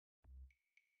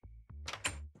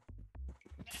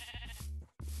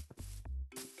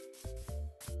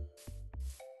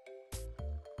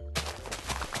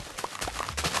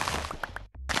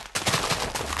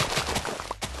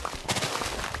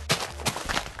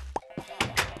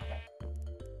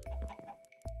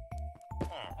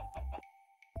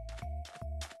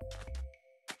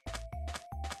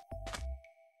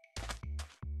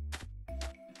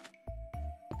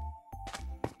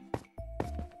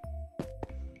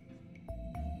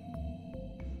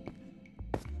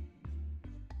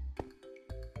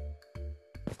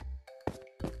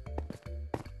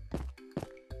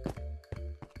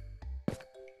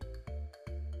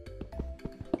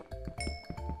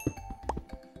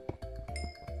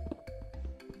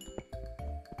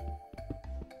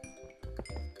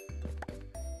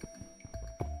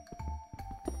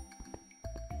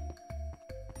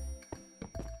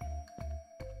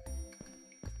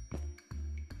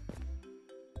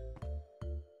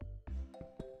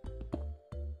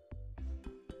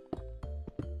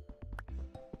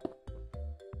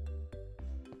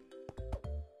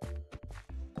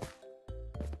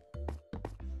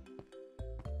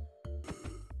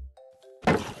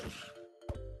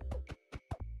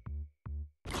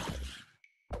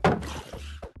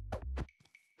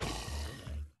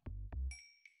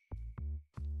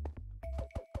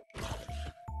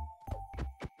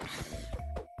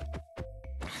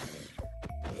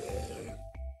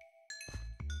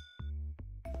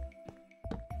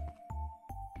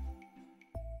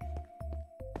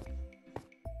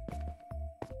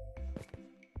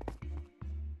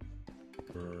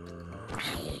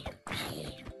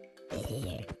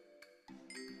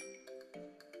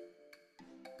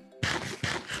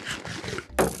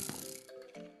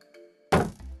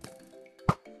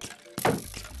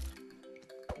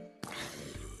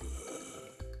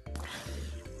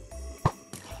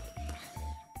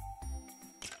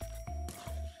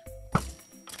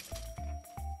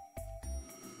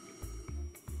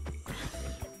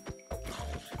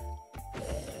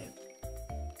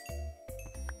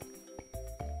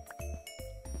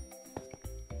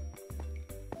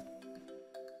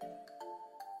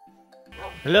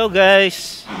Hello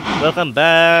guys! Welcome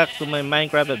back to my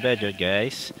Minecraft adventure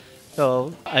guys.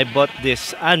 So, I bought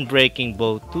this unbreaking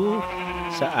bow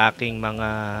 2 sa aking mga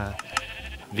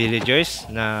villagers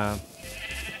na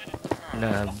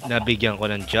nabigyan ko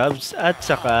ng jobs at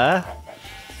saka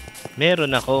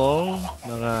meron akong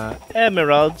mga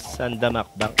emeralds,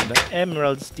 sandamakbang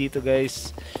emeralds dito guys.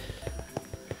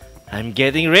 I'm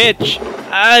getting rich!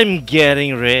 I'm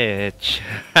getting rich!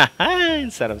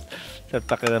 Sarap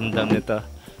pakiramdam nito.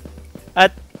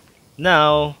 At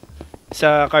now,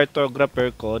 sa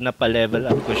cartographer ko, napa-level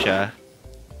up ko siya.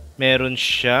 Meron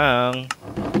siyang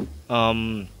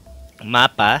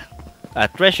mapa,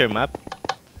 treasure map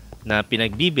na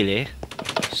pinagbibili.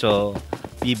 So,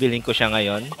 bibilin ko siya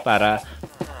ngayon para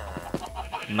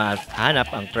mahanap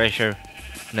ang treasure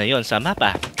na yon sa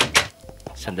mapa.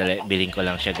 Sandali, bilhin ko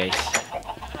lang siya guys.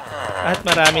 At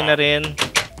marami na rin,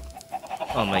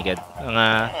 oh my god,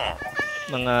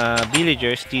 mga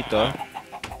villagers dito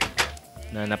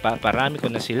na napaparami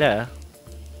ko na sila.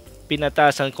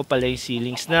 Pinatasan ko pala yung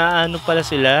ceilings na ano pala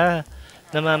sila,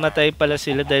 namamatay pala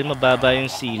sila dahil mababa yung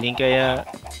ceiling, kaya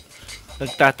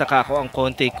nagtataka ako ang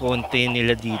konti-konti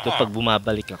nila dito pag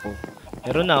bumabalik ako.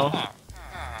 Pero now,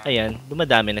 ayan,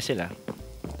 dumadami na sila.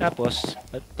 Tapos,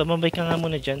 tumambay ka nga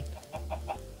muna dyan.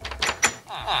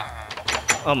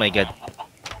 Oh my god,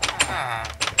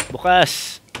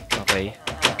 bukas. Okay.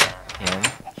 Ayan.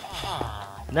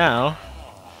 Now,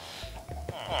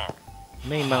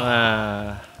 may mga...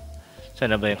 Saan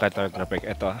na ba yung cartographer?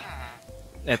 Ito.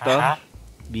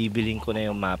 Bibiling ko na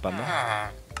yung mapa mo.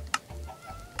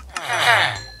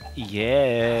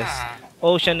 Yes.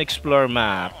 Ocean Explore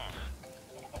Map.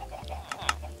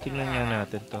 Tingnan nga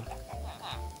natin to.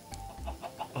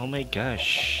 Oh my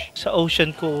gosh. Sa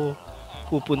ocean ko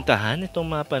pupuntahan itong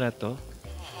mapa na to.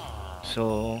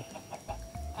 So,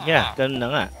 yeah, ganun na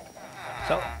nga.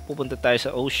 So, pupunta tayo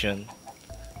sa ocean.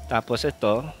 Tapos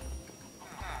ito,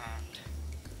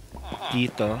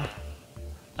 dito,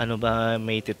 ano ba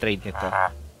may iti-trade nito?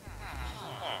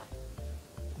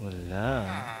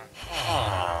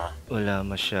 Wala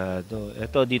masyado.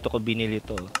 Ito, dito ko binili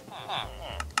to.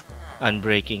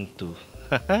 Unbreaking 2.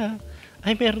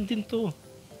 Ay, meron din to.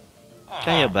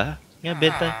 Kaya ba? Nga,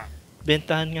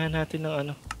 bentahan nga natin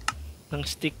ng ng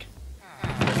stick.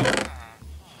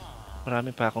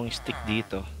 Marami pa akong stick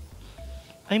dito.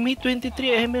 Ay, may 23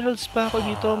 emeralds pa ako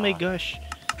dito. Oh my gosh.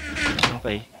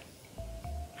 Okay.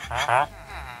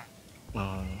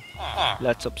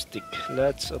 Lots of stick.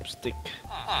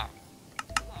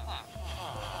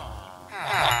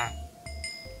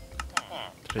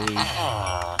 Trade.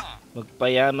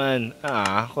 Magpayaman.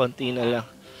 Konti na lang.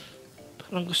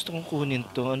 Parang gusto kong kunin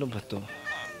to. Ano ba to?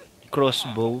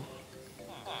 Crossbow.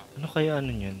 Ano kaya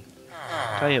yun?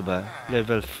 Kaya ba?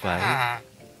 Level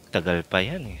 5? Tagal pa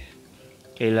yan eh.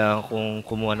 Kailangan kong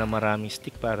kumuha ng maraming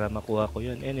stick para makuha ko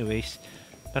yun. Anyways,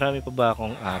 marami pa ba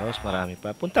akong arrows? Marami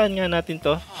pa. Puntahan nga natin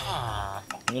to.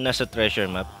 Yung nasa treasure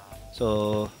map.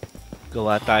 So,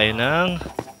 gawa tayo ng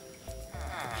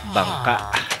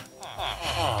bangka.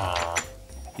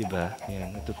 Diba?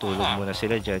 Yan, natutulog muna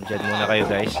sila dyan. Dyan muna kayo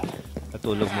guys.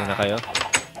 Natulog muna kayo.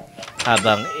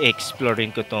 Habang exploring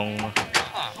ko tong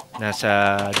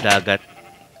nasa dagat.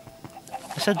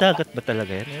 Nasa dagat ba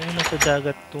talaga yan? Nasa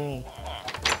dagat to.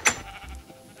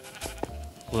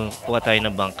 Kuha tayo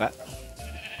ng bangka.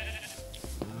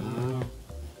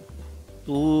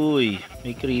 Uy,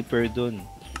 may creeper dun.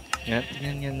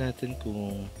 Tingnan natin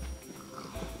kung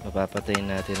mapapatayin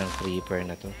natin ang creeper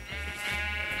na to.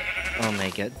 Oh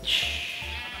my god.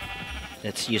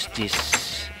 Let's use this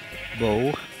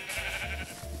bow.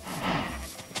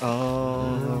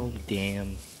 Oh,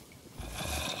 damn.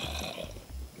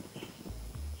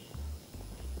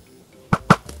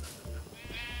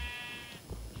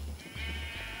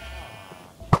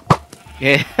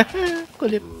 Yeah.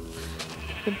 Kulit.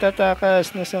 Kung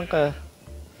tatakas, nasan ka?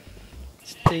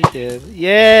 Stay there.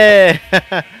 Yeah!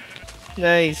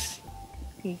 Nice.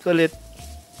 Kulit.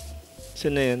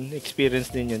 So na yun. Experience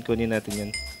din yun. Kunin natin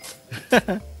yun.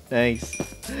 Nice.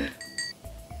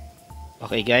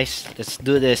 Okay guys, let's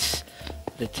do this.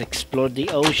 Let's explore the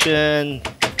ocean.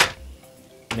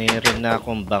 Meron na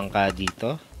akong bangka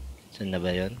dito. Saan na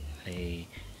ba yun?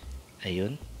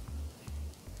 Ayun.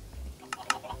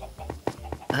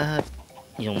 At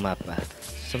yung mapa.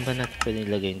 Saan ba natin pwede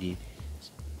ilagay dito?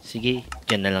 Sige,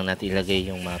 dyan na lang natin ilagay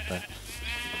yung mapa.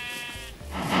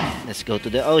 Let's go to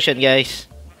the ocean guys.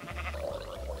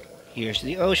 Here's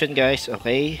the ocean guys.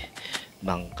 Okay.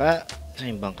 Bangka.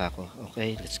 Saan yung bangka ko?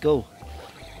 Okay, let's go.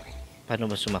 Paano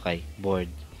ba sumakay?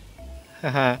 Board.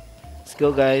 Haha. Let's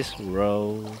go guys.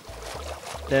 Row.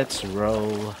 Let's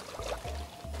row.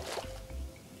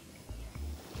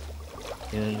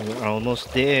 Yun, we're almost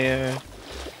there.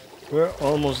 We're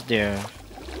almost there.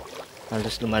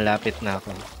 Halos lumalapit na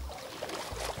ako.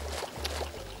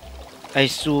 I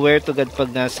swear to God,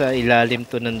 pag nasa ilalim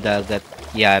to ng dagat,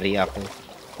 yari ako.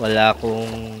 Wala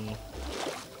akong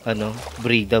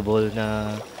breathable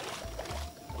na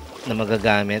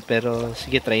magagamit. Pero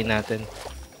sige, try natin.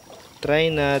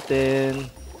 Try natin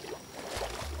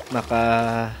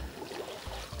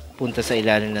punta sa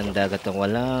ilalim ng dagat ng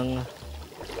walang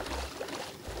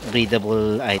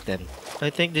breathable item.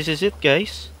 I think this is it,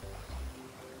 guys.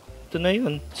 Ito na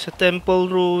yun. Sa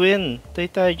temple ruin.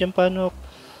 Tayo dyan, paano?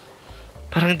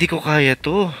 Parang di ko kaya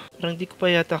to. Parang di ko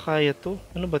pa yata kaya to.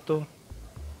 Ano ba to?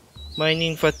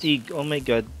 Mining fatigue. Oh my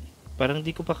god. Parang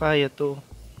di ko pa kaya to.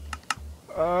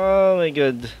 Oh my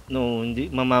god. No, hindi.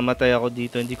 Mamamatay ako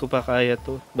dito. Hindi ko pa kaya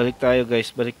to. Balik tayo,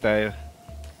 guys. Balik tayo.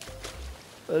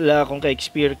 Wala akong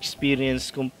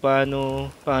ka-experience kung paano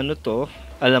to.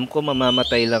 Alam ko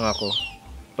mamamatay lang ako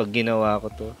pag ginawa ko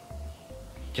to.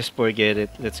 Just forget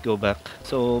it. Let's go back.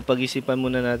 So, pag-isipan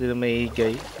muna natin na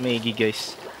maigi,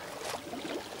 guys.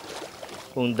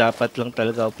 Kung dapat lang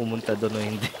talaga ako pumunta doon o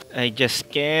hindi. I just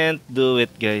can't do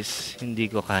it, guys. Hindi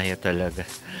ko kaya talaga.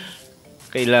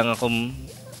 Kailangan kong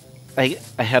I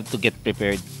have to get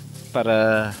prepared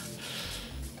para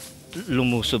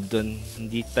lumusob doon.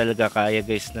 Hindi talaga kaya,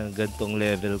 guys, ng gantong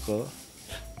level ko.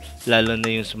 Lalo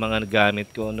na yung sa mga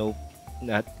gamit ko. No,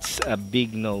 that's a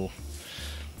big no.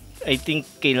 I think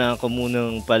kailangan ko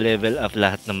munang pa-level up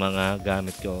lahat ng mga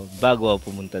gamit ko bago ako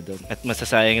pumunta doon. At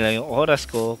masasayang lang yung oras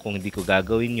ko kung hindi ko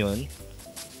gagawin yon,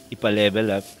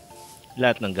 ipa-level up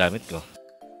lahat ng gamit ko.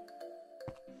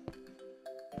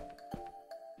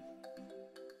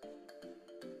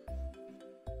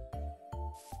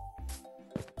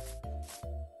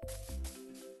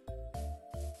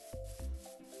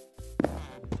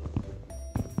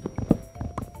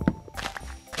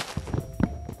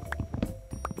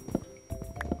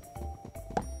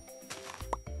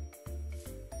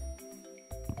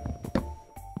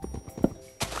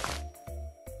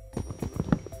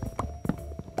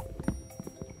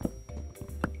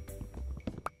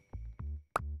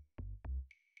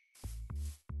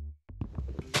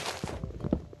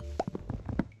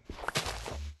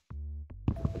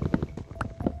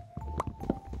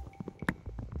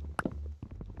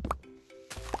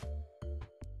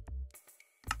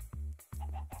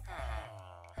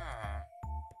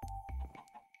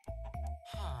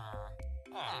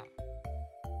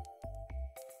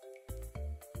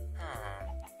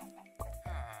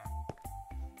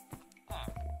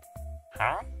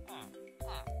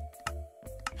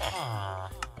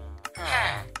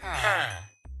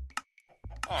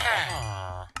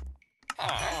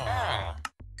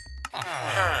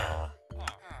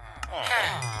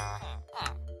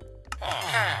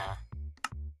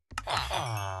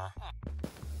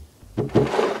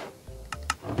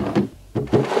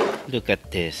 Look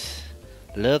at this.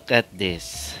 Look at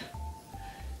this.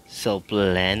 So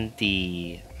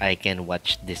plenty. I can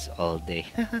watch this all day.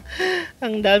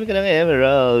 Ang dami ko ng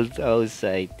emeralds. How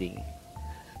exciting.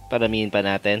 Paramihin pa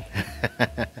natin.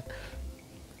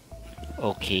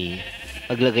 Okay.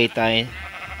 Maglagay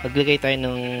tayo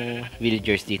ng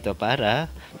villagers dito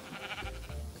para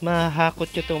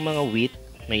mahakot nyo itong mga wheat.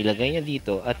 May ilagay niya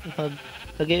dito at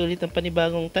maglagay ulit ng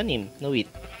panibagong tanim na wheat.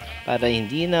 Para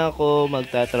hindi na ako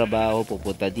magtatrabaho,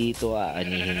 pupunta dito,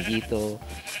 aanihin dito.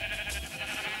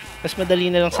 Mas madali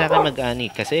na lang sa akin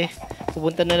mag-ani kasi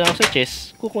pupunta na lang ako sa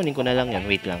chest, kukunin ko na lang yan.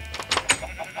 Wait lang.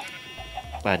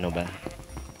 Paano ba?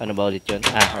 Paano ba ulit yun?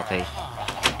 Ah, okay.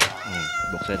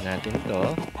 Buksan natin ito.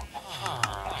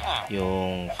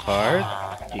 Yung cart.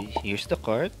 Here's the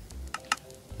cart.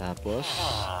 Tapos,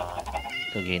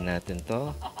 lagay natin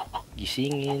to.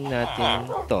 Gisingin natin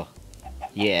to.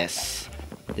 Yes.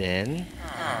 Then,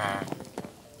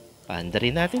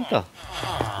 paandarin natin to.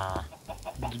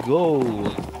 Go!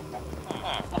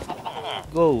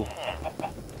 Go!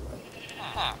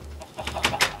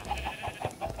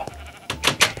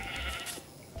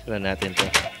 Sira natin to.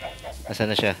 Asan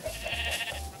na siya?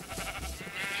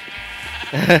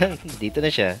 Dito na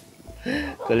siya.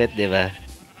 Kulit, diba?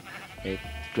 Wait,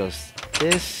 close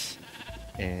this.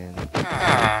 And,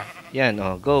 yan,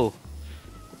 oh, go!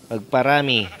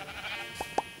 Pagparami.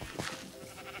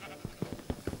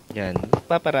 Yan,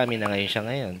 paparami na ngayon siya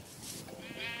ngayon.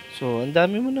 So, ang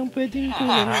dami mo nang pwedeng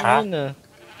kunin ngayon ah.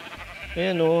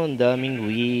 Ayan o, ang daming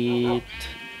wheat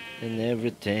and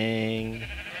everything.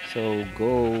 So,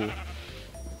 go.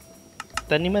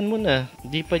 Taniman mo na.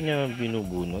 Hindi pa niya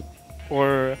binubunot.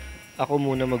 Or,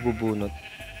 ako muna magbubunot.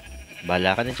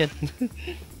 Bahala ka na dyan.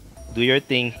 Do your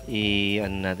thing.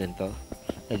 Ano natin to.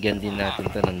 Lagyan din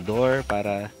natin to ng door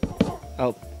para...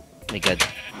 Oh, my god.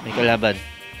 May kalaban.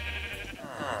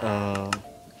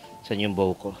 Saan yung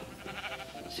bow ko?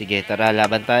 Sige, tara,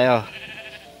 laban tayo.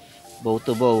 Bow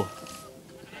to bow.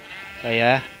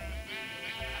 Kaya?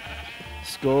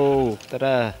 Let's go.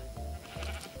 Tara.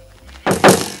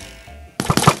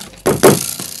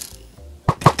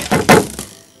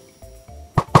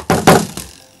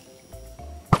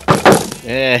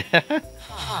 Yeah.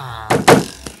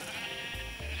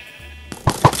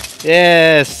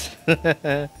 Yes.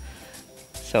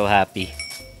 So happy.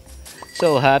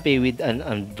 So happy with an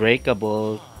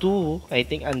unbreakable 2. I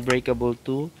think unbreakable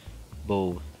 2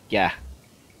 bow. Yeah.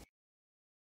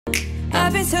 I've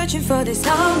been searching for this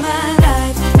all my life.